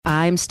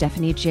I'm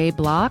Stephanie J.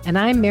 Block. And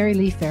I'm Mary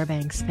Lee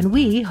Fairbanks. And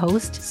we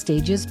host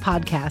Stages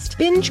Podcast.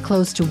 Binge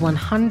close to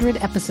 100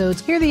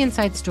 episodes. Hear the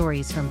inside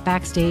stories from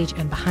backstage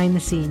and behind the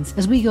scenes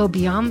as we go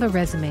beyond the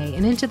resume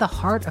and into the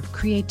heart of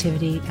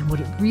creativity and what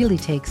it really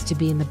takes to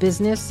be in the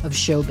business of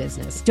show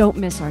business. Don't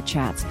miss our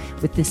chats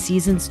with this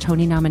season's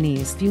Tony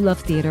nominees. If you love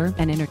theater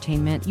and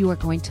entertainment, you are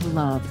going to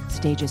love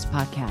Stages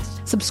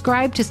Podcast.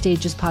 Subscribe to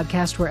Stages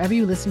Podcast wherever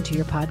you listen to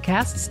your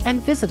podcasts and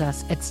visit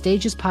us at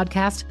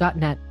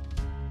stagespodcast.net.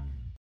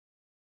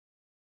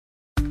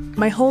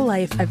 My whole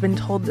life, I've been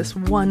told this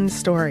one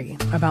story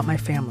about my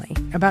family,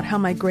 about how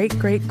my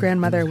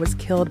great-great-grandmother was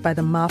killed by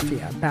the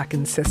mafia back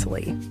in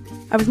Sicily.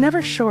 I was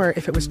never sure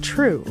if it was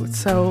true,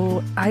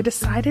 so I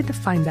decided to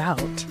find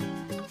out.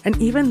 And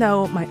even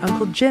though my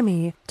Uncle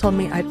Jimmy told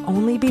me I'd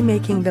only be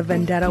making the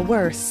vendetta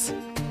worse,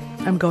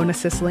 I'm going to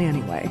Sicily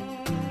anyway.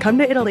 Come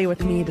to Italy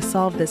with me to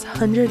solve this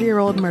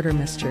 100-year-old murder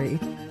mystery.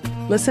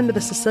 Listen to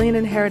The Sicilian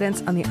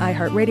Inheritance on the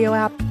iHeartRadio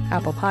app,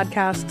 Apple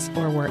Podcasts,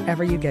 or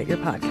wherever you get your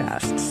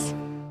podcasts.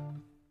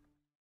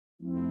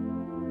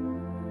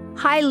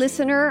 Hi,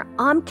 listener.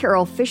 I'm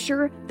Carol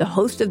Fisher, the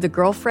host of The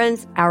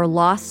Girlfriends, Our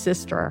Lost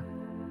Sister.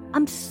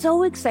 I'm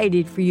so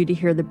excited for you to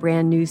hear the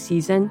brand new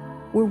season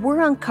where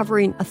we're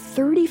uncovering a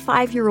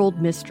 35-year-old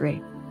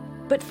mystery.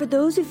 But for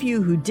those of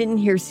you who didn't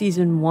hear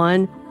season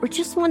 1 or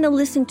just want to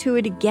listen to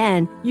it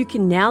again, you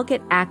can now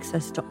get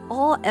access to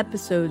all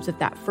episodes of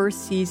that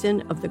first season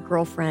of The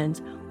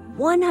Girlfriends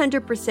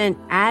 100%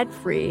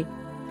 ad-free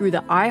through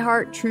the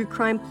iHeart True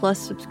Crime Plus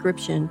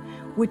subscription,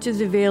 which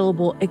is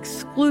available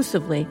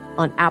exclusively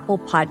on Apple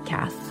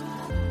Podcasts.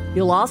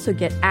 You'll also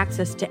get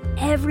access to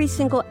every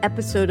single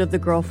episode of The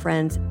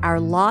Girlfriends, Our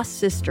Lost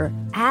Sister,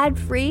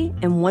 ad-free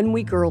and 1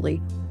 week early,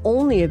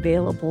 only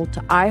available to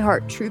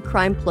iHeart True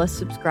Crime Plus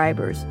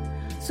subscribers.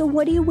 So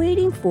what are you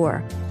waiting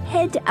for?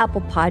 Head to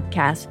Apple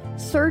Podcasts,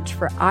 search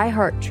for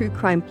iHeart True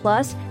Crime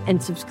Plus,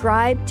 and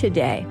subscribe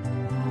today.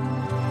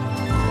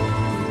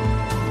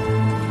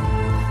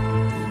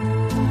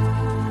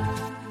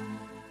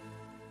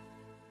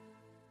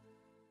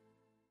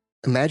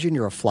 Imagine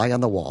you're a fly on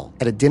the wall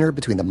at a dinner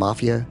between the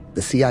mafia,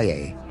 the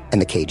CIA,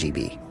 and the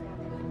KGB.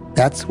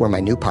 That's where my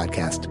new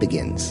podcast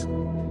begins.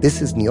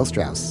 This is Neil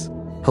Strauss,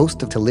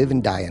 host of To Live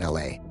and Die in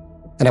LA,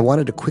 and I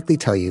wanted to quickly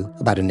tell you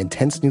about an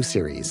intense new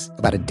series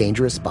about a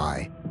dangerous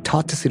spy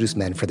taught to seduce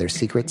men for their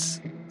secrets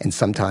and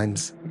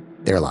sometimes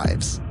their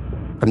lives.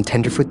 From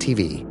Tenderfoot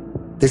TV,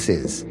 this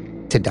is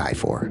To Die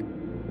For.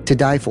 To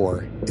Die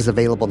For is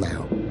available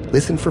now.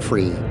 Listen for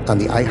free on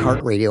the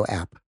iHeartRadio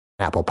app,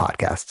 Apple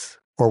Podcasts,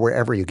 or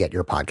wherever you get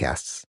your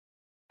podcasts.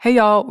 Hey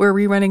y'all, we're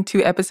rerunning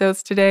 2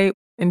 episodes today.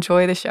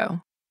 Enjoy the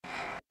show.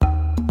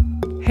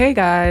 Hey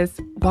guys,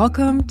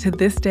 welcome to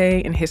This Day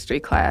in History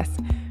class,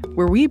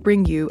 where we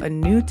bring you a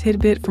new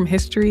tidbit from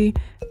history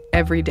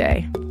every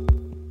day.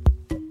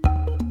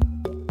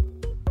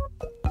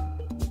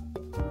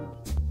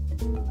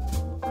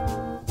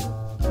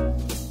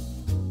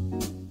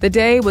 The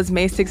day was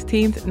May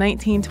 16th,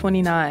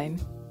 1929.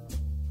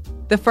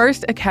 The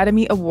first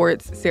Academy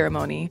Awards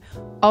ceremony,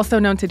 also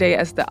known today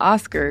as the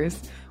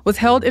Oscars, was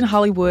held in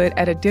Hollywood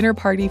at a dinner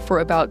party for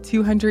about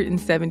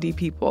 270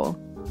 people.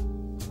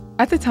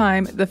 At the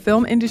time, the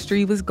film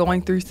industry was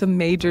going through some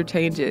major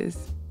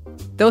changes.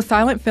 Though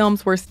silent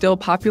films were still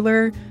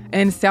popular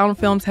and sound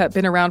films had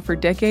been around for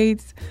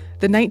decades,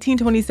 the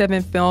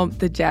 1927 film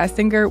The Jazz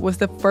Singer was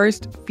the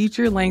first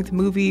feature-length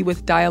movie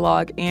with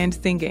dialogue and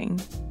singing.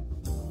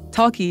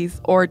 Talkies,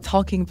 or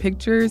talking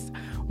pictures,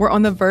 were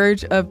on the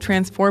verge of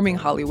transforming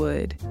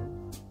Hollywood.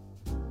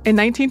 In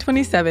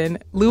 1927,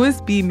 Louis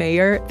B.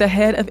 Mayer, the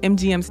head of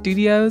MGM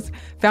Studios,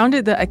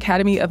 founded the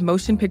Academy of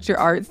Motion Picture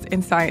Arts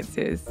and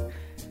Sciences.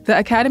 The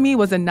Academy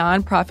was a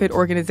nonprofit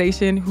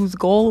organization whose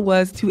goal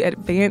was to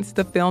advance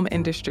the film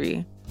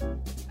industry.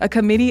 A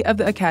committee of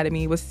the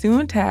Academy was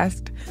soon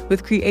tasked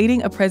with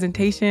creating a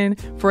presentation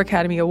for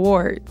Academy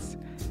Awards.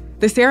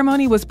 The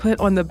ceremony was put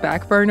on the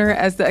back burner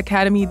as the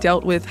Academy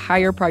dealt with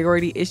higher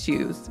priority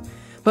issues,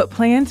 but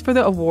plans for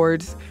the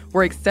awards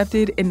were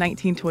accepted in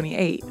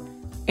 1928.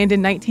 And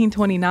in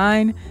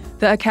 1929,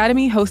 the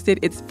Academy hosted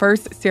its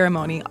first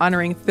ceremony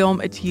honoring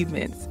film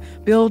achievements,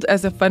 billed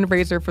as a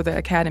fundraiser for the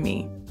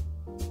Academy.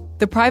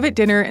 The private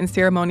dinner and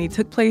ceremony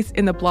took place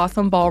in the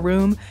Blossom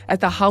Ballroom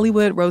at the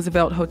Hollywood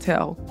Roosevelt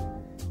Hotel.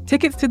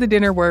 Tickets to the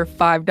dinner were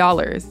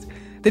 $5.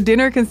 The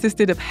dinner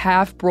consisted of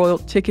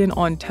half-broiled chicken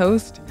on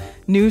toast,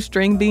 new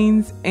string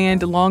beans,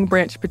 and long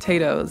branch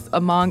potatoes,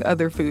 among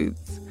other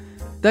foods.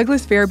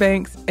 Douglas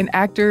Fairbanks, an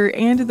actor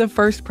and the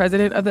first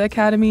president of the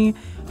Academy,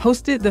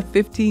 hosted the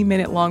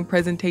 15-minute-long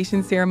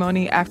presentation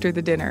ceremony after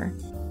the dinner.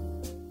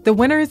 The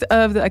winners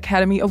of the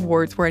Academy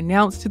Awards were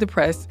announced to the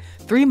press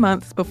 3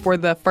 months before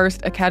the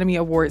first Academy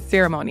Awards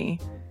ceremony.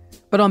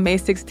 But on May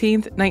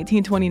 16,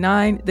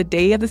 1929, the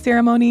day of the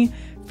ceremony,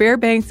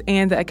 Fairbanks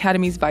and the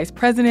Academy's vice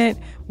president,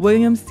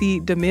 William C.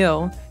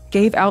 DeMille,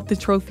 gave out the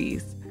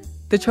trophies.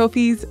 The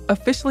trophies,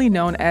 officially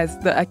known as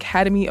the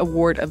Academy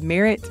Award of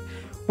Merit,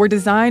 were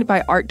designed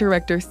by art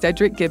director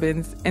Cedric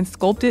Gibbons and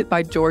sculpted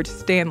by George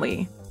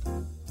Stanley.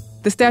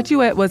 The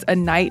statuette was a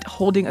knight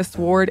holding a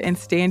sword and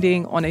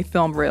standing on a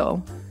film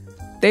reel.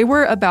 They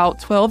were about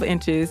 12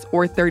 inches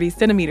or 30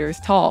 centimeters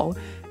tall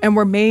and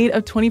were made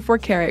of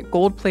 24-karat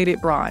gold-plated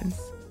bronze.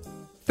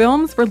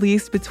 Films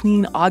released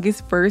between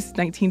August 1st,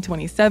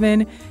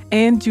 1927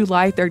 and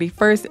July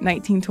 31st,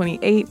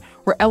 1928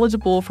 were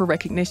eligible for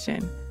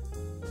recognition.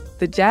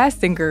 The Jazz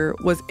Singer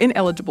was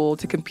ineligible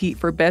to compete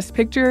for Best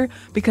Picture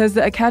because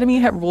the Academy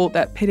had ruled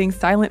that pitting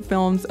silent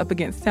films up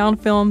against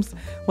sound films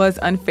was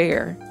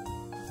unfair.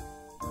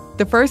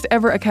 The first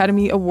ever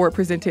Academy Award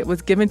presented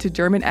was given to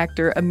German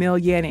actor Emil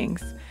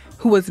Jannings,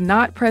 who was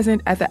not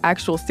present at the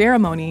actual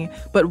ceremony,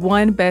 but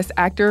won Best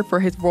Actor for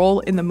his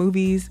role in the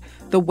movies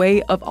The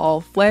Way of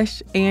All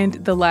Flesh and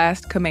The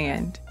Last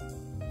Command.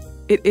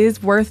 It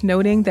is worth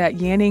noting that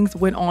Jannings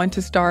went on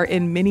to star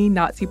in many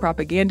Nazi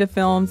propaganda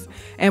films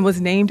and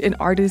was named an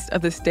Artist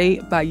of the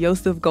State by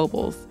Joseph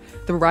Goebbels,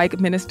 the Reich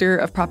Minister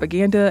of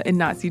Propaganda in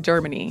Nazi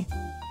Germany.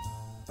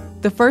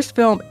 The first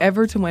film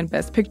ever to win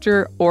Best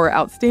Picture, or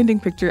Outstanding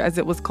Picture as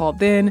it was called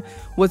then,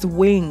 was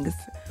Wings,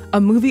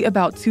 a movie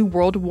about two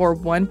World War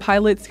I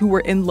pilots who were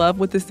in love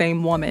with the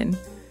same woman.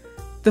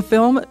 The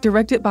film,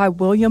 directed by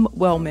William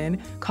Wellman,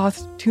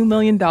 cost $2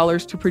 million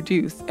to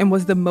produce and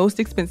was the most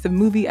expensive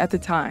movie at the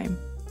time.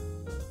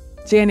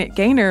 Janet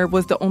Gaynor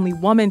was the only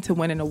woman to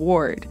win an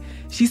award.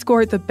 She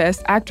scored the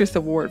Best Actress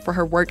award for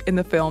her work in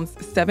the films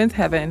Seventh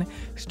Heaven,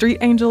 Street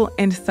Angel,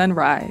 and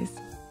Sunrise.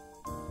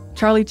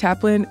 Charlie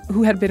Chaplin,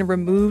 who had been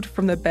removed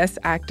from the Best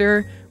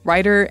Actor,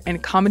 Writer,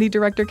 and Comedy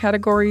Director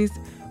categories,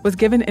 was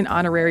given an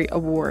honorary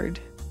award.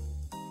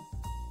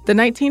 The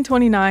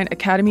 1929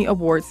 Academy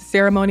Awards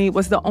ceremony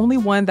was the only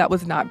one that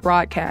was not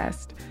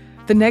broadcast.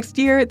 The next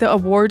year, the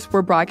awards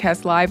were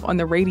broadcast live on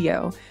the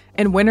radio,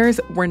 and winners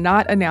were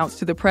not announced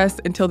to the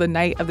press until the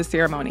night of the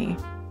ceremony.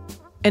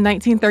 In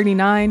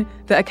 1939,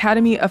 the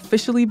Academy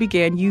officially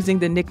began using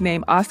the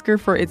nickname Oscar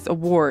for its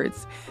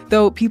awards,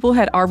 though people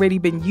had already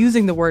been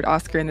using the word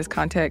Oscar in this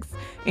context,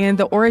 and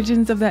the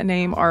origins of that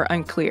name are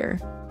unclear.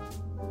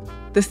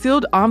 The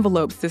sealed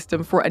envelope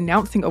system for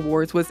announcing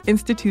awards was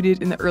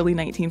instituted in the early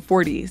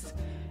 1940s,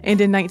 and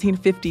in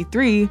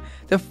 1953,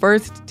 the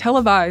first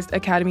televised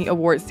Academy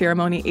Awards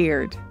ceremony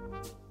aired.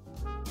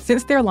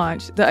 Since their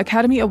launch, the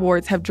Academy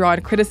Awards have drawn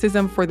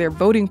criticism for their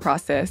voting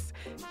process,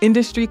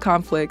 industry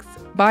conflicts,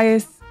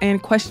 bias,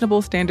 and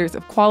questionable standards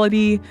of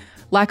quality,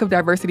 lack of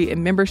diversity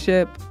in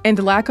membership,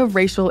 and lack of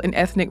racial and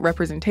ethnic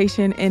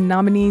representation in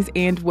nominees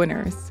and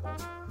winners.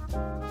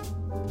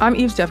 I'm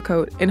Eve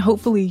Jeffcoat, and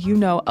hopefully you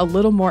know a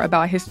little more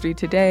about history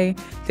today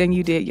than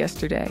you did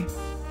yesterday.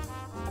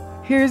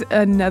 Here's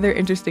another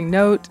interesting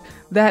note.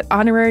 That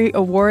honorary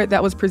award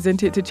that was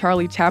presented to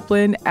Charlie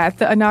Chaplin at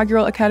the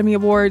inaugural Academy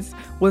Awards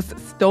was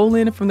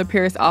stolen from the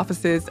Paris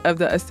offices of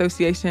the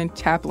Association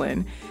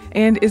Chaplin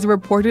and is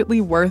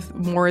reportedly worth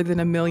more than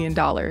 $1 million.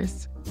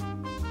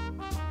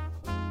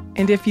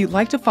 And if you'd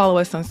like to follow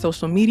us on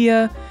social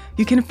media,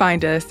 you can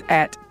find us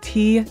at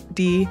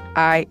TDIHC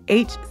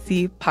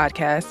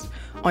Podcast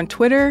on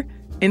Twitter,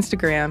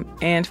 Instagram,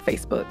 and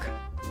Facebook.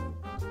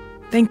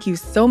 Thank you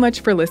so much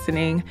for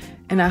listening,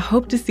 and I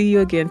hope to see you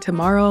again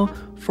tomorrow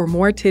for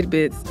more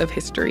tidbits of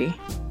history.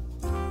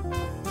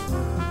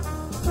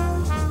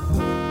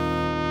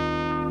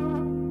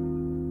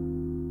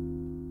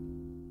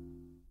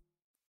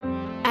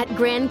 At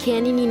Grand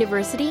Canyon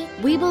University,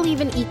 we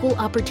believe in equal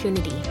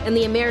opportunity, and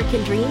the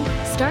American dream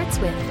starts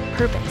with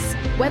purpose.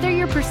 Whether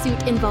your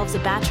pursuit involves a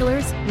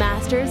bachelor's,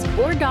 master's,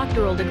 or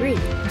doctoral degree,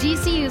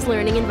 GCU's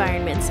learning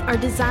environments are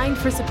designed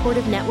for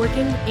supportive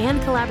networking and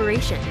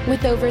collaboration.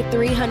 With over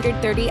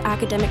 330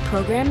 academic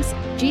programs,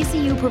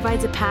 GCU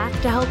provides a path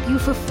to help you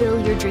fulfill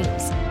your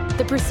dreams.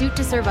 The pursuit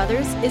to serve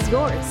others is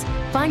yours.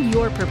 Find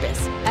your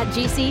purpose at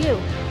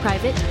GCU.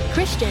 Private,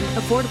 Christian,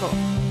 affordable.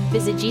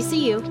 Visit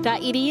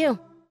gcu.edu.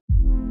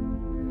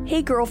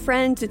 Hey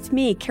girlfriends, it's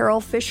me, Carol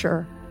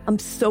Fisher. I'm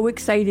so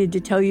excited to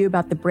tell you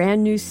about the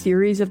brand new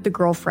series of The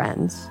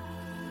Girlfriends.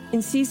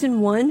 In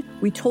season 1,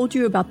 we told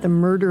you about the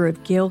murder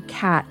of Gail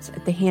Katz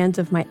at the hands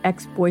of my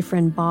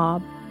ex-boyfriend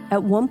Bob.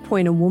 At one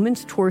point, a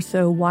woman's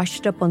torso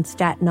washed up on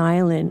Staten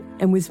Island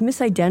and was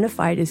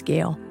misidentified as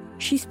Gail.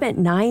 She spent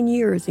 9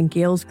 years in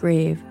Gail's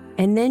grave,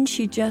 and then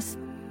she just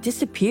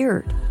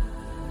disappeared.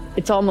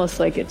 It's almost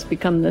like it's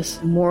become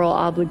this moral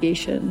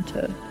obligation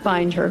to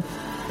find her.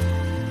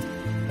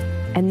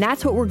 And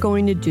that's what we're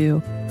going to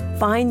do.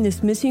 Find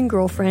this missing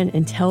girlfriend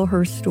and tell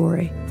her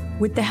story.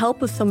 With the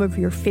help of some of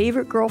your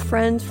favorite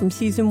girlfriends from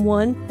season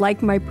 1,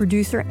 like my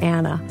producer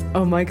Anna.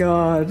 Oh my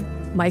God.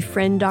 My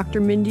friend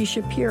Dr. Mindy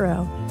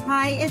Shapiro.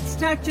 Hi, it's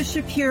Dr.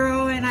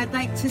 Shapiro, and I'd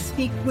like to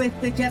speak with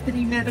the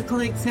Deputy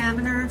Medical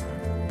Examiner.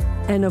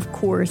 And of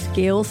course,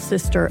 Gail's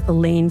sister,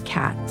 Elaine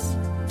Katz.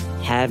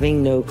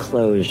 Having no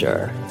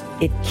closure,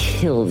 it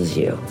kills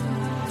you.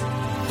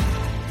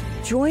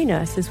 Join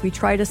us as we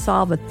try to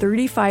solve a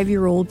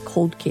 35-year-old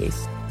cold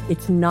case.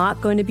 It's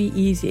not going to be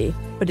easy,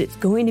 but it's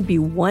going to be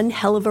one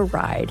hell of a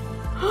ride.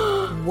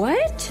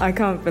 What? I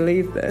can't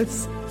believe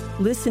this.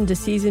 Listen to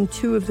season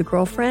 2 of The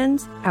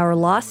Girlfriends, Our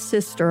Lost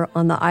Sister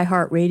on the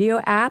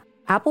iHeartRadio app,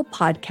 Apple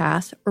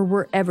Podcasts, or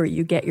wherever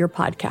you get your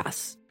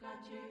podcasts.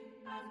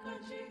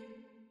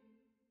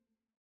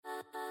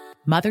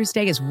 Mother's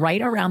Day is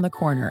right around the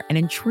corner, and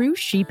in true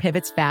She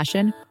Pivots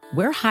fashion,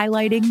 we're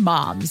highlighting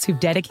moms who've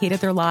dedicated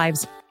their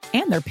lives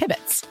and their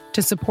pivots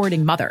to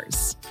supporting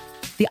mothers.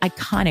 The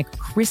iconic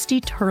Christy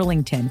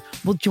Turlington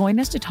will join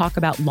us to talk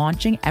about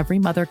launching Every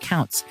Mother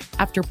Counts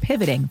after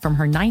pivoting from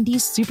her 90s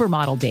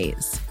supermodel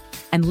days.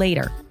 And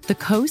later, the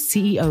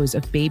co-CEOs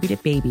of Baby to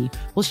Baby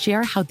will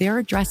share how they're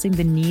addressing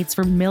the needs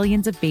for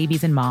millions of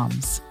babies and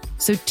moms.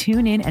 So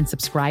tune in and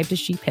subscribe to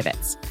She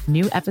Pivots.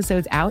 New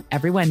episodes out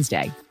every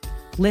Wednesday.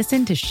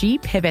 Listen to She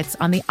Pivots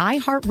on the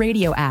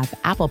iHeartRadio app,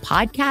 Apple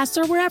Podcasts,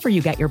 or wherever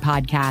you get your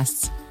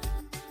podcasts.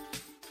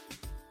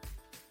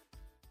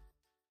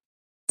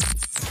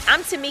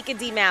 I'm Tamika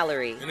D.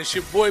 Mallory. And it's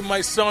your boy,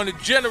 my son, the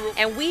General.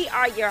 And we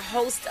are your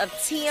hosts of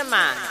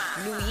TMI.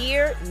 New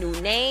year, new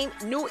name,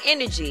 new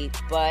energy,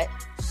 but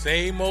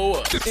same old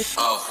us.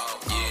 Oh,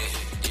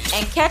 yeah.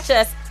 And catch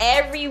us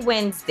every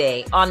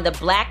Wednesday on the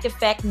Black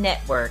Effect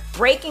Network,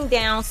 breaking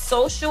down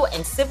social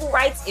and civil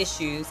rights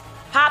issues,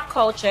 pop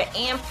culture,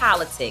 and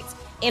politics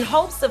in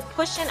hopes of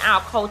pushing our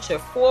culture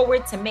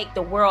forward to make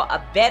the world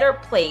a better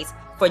place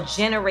for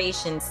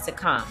generations to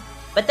come.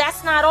 But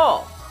that's not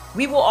all.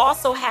 We will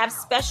also have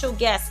special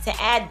guests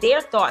to add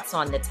their thoughts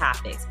on the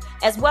topics,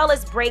 as well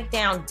as break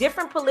down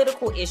different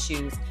political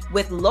issues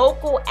with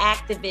local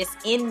activists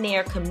in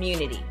their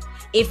community.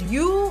 If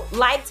you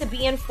like to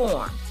be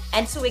informed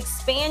and to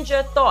expand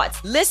your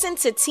thoughts, listen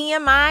to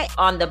TMI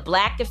on the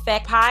Black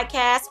Effect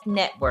Podcast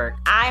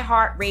Network,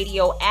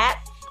 iHeartRadio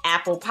app,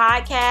 Apple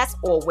Podcasts,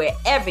 or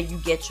wherever you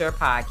get your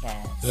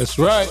podcasts. That's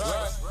right.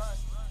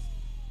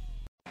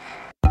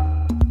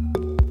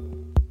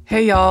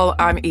 Hey y'all,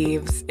 I'm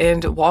Eves,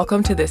 and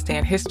welcome to This Day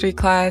in History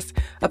class,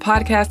 a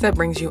podcast that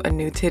brings you a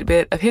new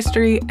tidbit of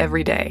history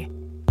every day.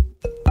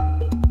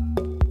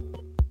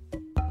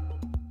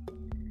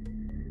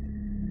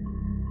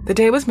 The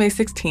day was May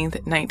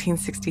 16th,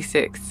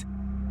 1966.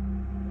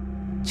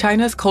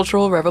 China's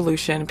Cultural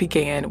Revolution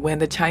began when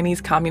the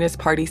Chinese Communist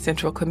Party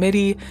Central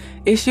Committee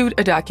issued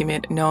a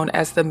document known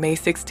as the May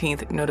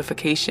 16th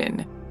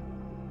Notification.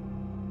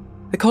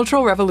 The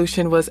Cultural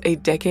Revolution was a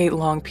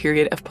decade-long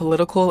period of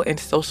political and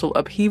social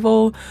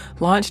upheaval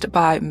launched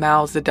by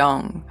Mao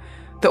Zedong.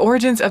 The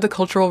origins of the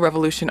Cultural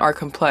Revolution are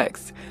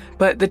complex,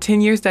 but the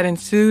 10 years that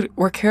ensued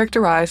were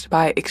characterized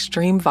by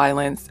extreme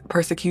violence,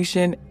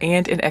 persecution,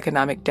 and an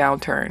economic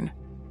downturn.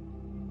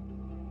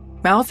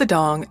 Mao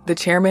Zedong, the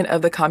chairman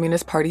of the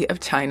Communist Party of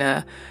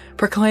China,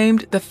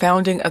 proclaimed the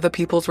founding of the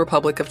People's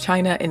Republic of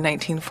China in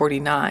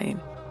 1949.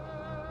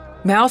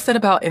 Mao set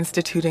about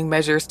instituting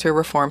measures to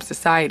reform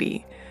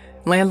society.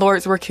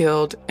 Landlords were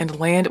killed, and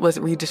land was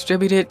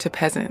redistributed to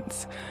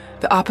peasants.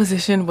 The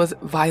opposition was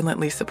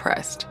violently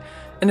suppressed,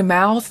 and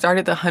Mao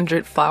started the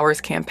 100 Flowers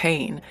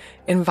campaign,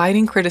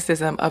 inviting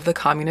criticism of the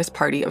Communist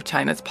Party of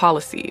China's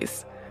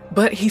policies.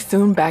 But he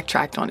soon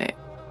backtracked on it.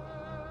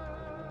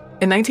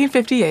 In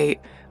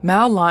 1958,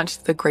 Mao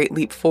launched the Great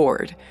Leap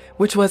Forward,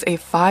 which was a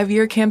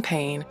 5-year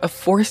campaign of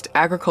forced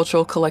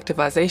agricultural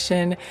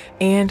collectivization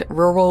and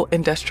rural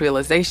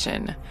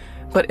industrialization.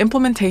 But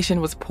implementation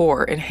was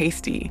poor and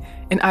hasty,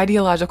 and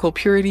ideological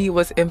purity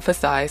was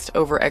emphasized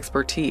over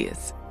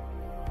expertise.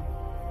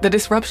 The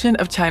disruption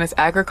of China's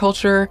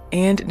agriculture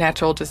and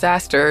natural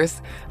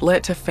disasters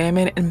led to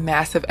famine and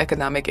massive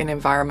economic and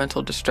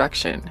environmental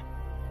destruction.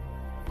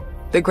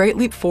 The Great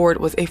Leap Forward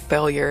was a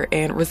failure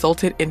and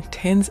resulted in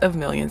tens of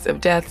millions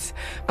of deaths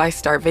by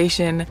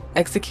starvation,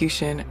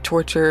 execution,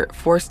 torture,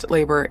 forced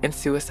labor, and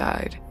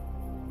suicide.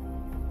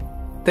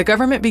 The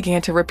government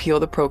began to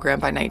repeal the program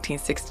by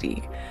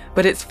 1960,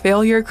 but its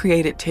failure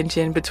created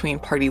tension between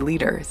party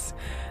leaders.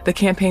 The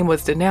campaign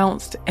was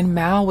denounced, and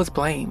Mao was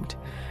blamed.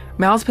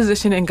 Mao's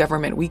position in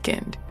government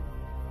weakened.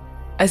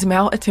 As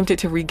Mao attempted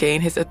to regain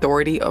his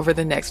authority over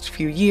the next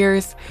few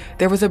years,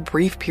 there was a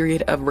brief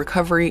period of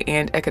recovery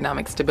and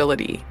economic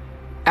stability.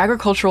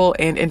 Agricultural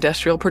and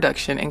industrial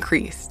production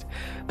increased,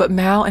 but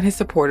Mao and his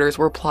supporters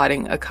were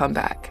plotting a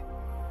comeback.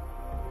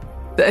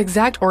 The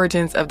exact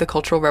origins of the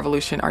Cultural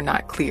Revolution are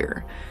not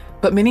clear,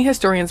 but many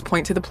historians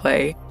point to the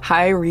play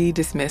Hai Ri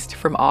Dismissed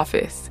from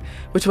Office,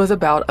 which was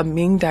about a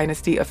Ming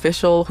Dynasty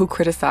official who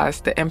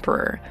criticized the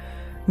emperor.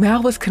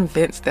 Mao was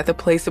convinced that the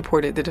play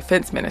supported the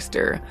defense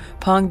minister,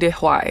 Peng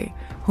Dehuai,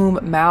 whom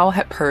Mao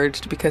had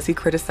purged because he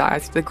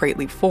criticized the Great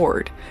Leap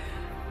Forward.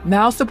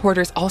 Mao's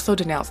supporters also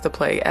denounced the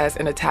play as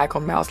an attack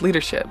on Mao's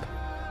leadership.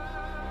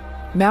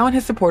 Mao and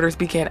his supporters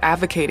began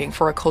advocating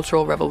for a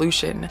cultural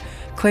revolution,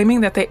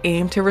 claiming that they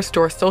aimed to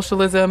restore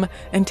socialism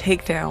and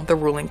take down the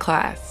ruling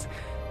class.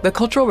 The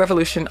Cultural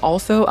Revolution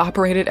also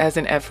operated as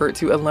an effort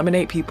to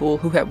eliminate people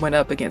who had went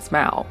up against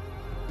Mao.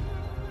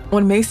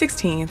 On May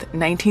 16,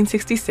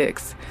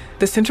 1966,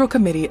 the Central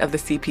Committee of the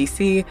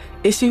CPC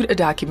issued a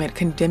document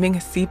condemning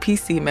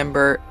CPC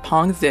member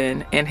Peng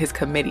Zhen and his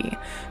committee,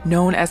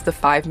 known as the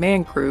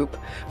Five-Man Group,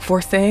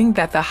 for saying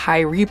that the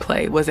Hai Ri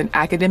play was an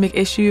academic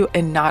issue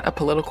and not a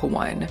political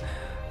one.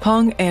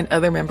 Peng and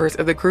other members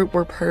of the group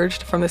were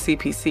purged from the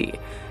CPC,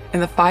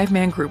 and the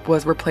 5-man group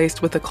was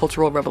replaced with the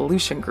Cultural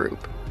Revolution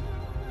group.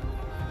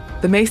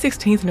 The May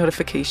 16th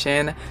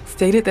notification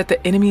stated that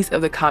the enemies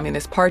of the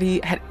Communist Party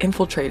had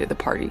infiltrated the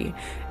party,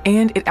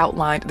 and it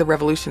outlined the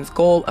revolution's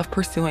goal of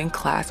pursuing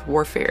class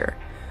warfare.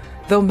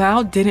 Though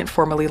Mao didn't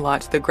formally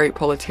launch the Great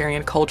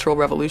Proletarian Cultural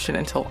Revolution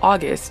until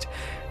August,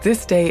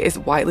 this day is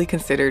widely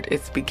considered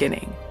its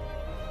beginning.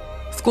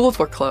 Schools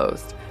were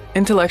closed.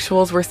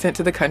 Intellectuals were sent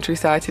to the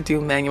countryside to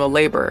do manual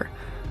labor.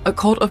 A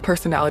cult of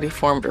personality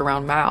formed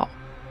around Mao.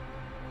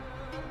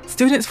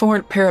 Students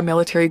formed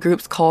paramilitary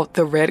groups called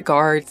the Red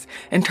Guards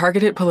and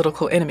targeted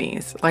political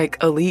enemies, like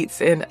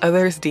elites and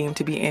others deemed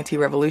to be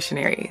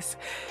anti-revolutionaries.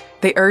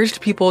 They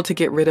urged people to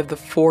get rid of the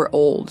 4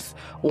 olds,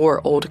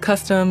 or old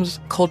customs,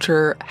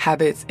 culture,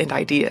 habits, and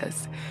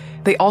ideas.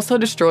 They also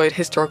destroyed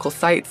historical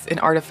sites and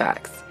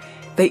artifacts.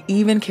 They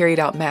even carried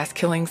out mass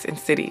killings in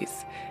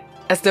cities.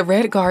 As the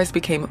Red Guards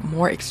became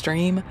more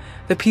extreme,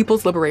 the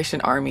People's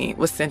Liberation Army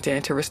was sent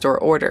in to restore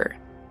order.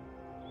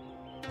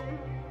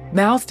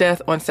 Mao's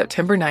death on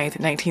September 9,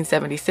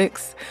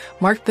 1976,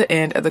 marked the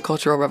end of the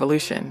Cultural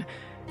Revolution.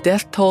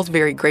 Death tolls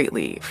varied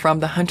greatly,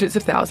 from the hundreds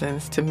of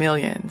thousands to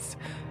millions.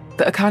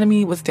 The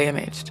economy was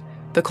damaged.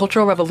 The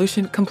Cultural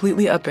Revolution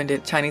completely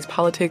upended Chinese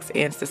politics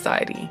and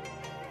society.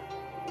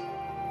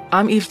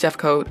 I'm Eve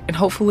Jeffcoat, and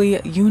hopefully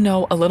you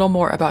know a little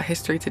more about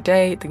history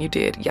today than you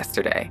did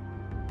yesterday.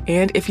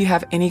 And if you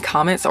have any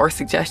comments or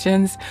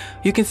suggestions,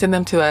 you can send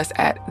them to us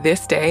at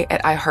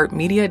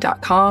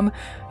thisday@iheartmedia.com.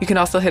 You can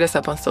also hit us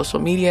up on social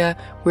media.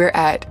 We're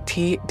at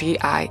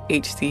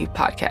TDIHC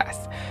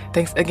Podcast.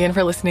 Thanks again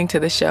for listening to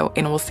the show,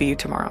 and we'll see you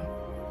tomorrow.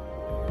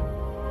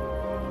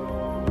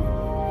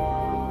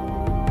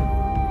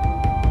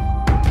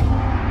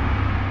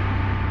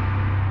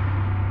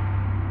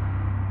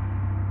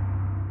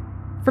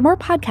 For more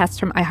podcasts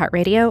from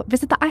iHeartRadio,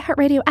 visit the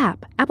iHeartRadio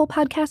app, Apple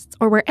Podcasts,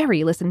 or wherever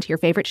you listen to your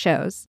favorite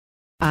shows.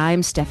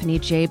 I'm Stephanie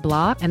J.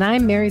 Block. And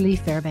I'm Mary Lee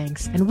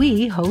Fairbanks, and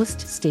we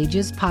host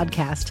Stages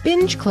Podcast.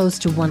 Binge close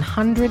to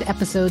 100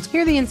 episodes.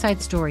 Hear the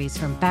inside stories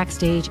from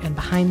backstage and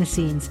behind the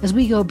scenes as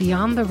we go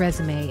beyond the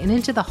resume and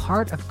into the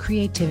heart of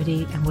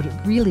creativity and what it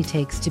really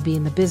takes to be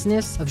in the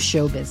business of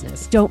show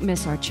business. Don't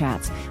miss our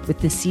chats with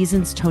this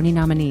season's Tony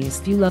nominees.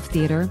 If you love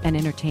theater and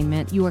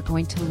entertainment, you are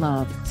going to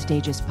love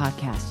Stages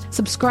Podcast.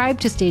 Subscribe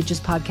to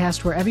Stages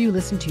Podcast wherever you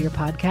listen to your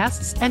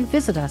podcasts and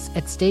visit us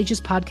at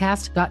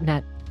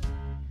stagespodcast.net.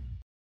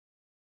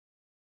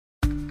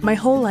 My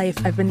whole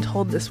life, I've been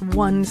told this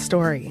one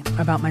story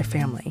about my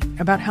family,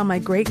 about how my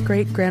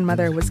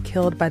great-great-grandmother was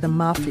killed by the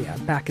mafia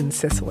back in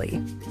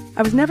Sicily.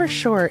 I was never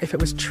sure if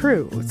it was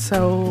true,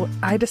 so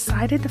I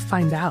decided to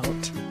find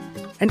out.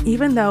 And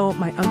even though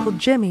my Uncle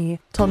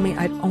Jimmy told me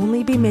I'd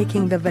only be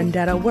making the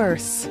vendetta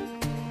worse,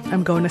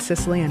 I'm going to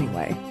Sicily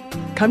anyway.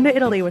 Come to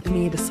Italy with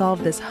me to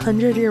solve this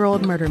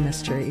 100-year-old murder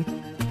mystery.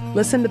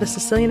 Listen to The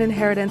Sicilian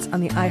Inheritance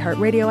on the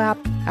iHeartRadio app,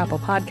 Apple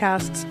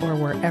Podcasts, or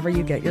wherever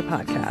you get your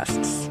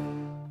podcasts.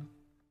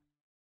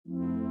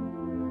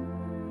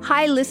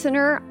 Hi,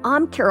 listener.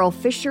 I'm Carol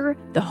Fisher,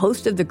 the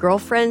host of The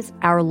Girlfriends,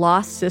 Our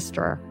Lost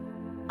Sister.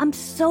 I'm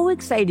so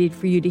excited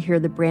for you to hear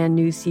the brand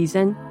new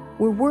season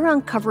where we're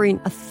uncovering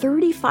a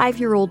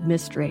 35-year-old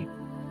mystery.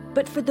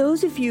 But for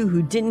those of you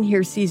who didn't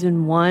hear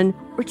season 1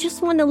 or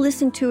just want to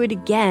listen to it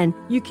again,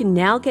 you can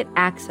now get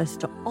access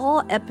to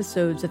all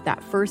episodes of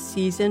that first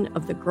season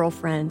of The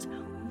Girlfriends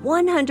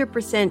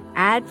 100%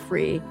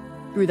 ad-free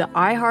through the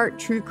iHeart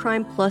True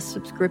Crime Plus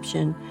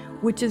subscription,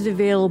 which is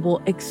available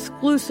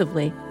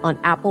exclusively on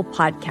Apple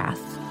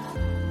Podcasts.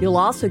 You'll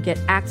also get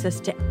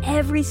access to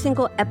every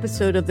single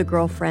episode of The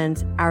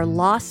Girlfriends, Our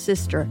Lost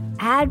Sister,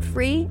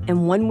 ad-free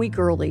and 1 week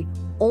early,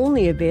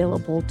 only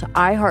available to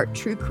iHeart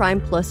True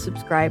Crime Plus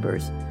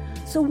subscribers.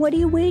 So what are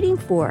you waiting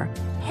for?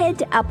 Head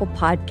to Apple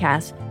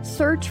Podcasts,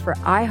 search for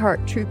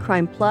iHeart True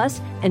Crime Plus,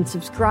 and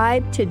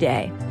subscribe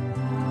today.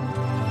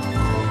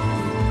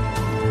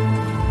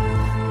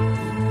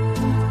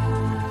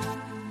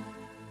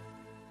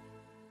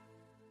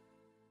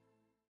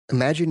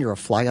 Imagine you're a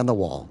fly on the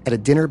wall at a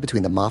dinner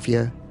between the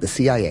mafia, the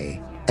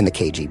CIA, and the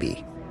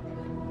KGB.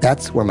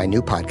 That's where my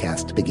new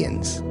podcast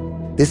begins.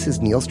 This is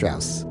Neil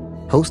Strauss,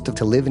 host of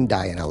To Live and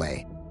Die in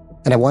LA,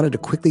 and I wanted to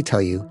quickly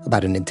tell you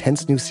about an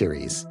intense new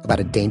series about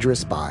a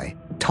dangerous spy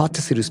taught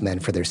to seduce men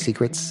for their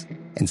secrets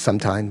and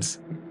sometimes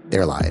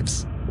their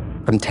lives.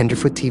 From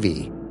Tenderfoot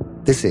TV,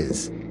 this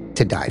is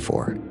To Die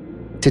For.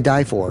 To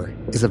Die For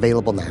is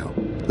available now.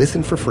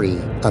 Listen for free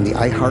on the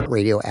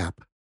iHeartRadio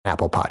app,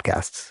 Apple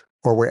Podcasts,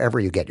 or wherever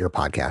you get your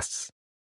podcasts.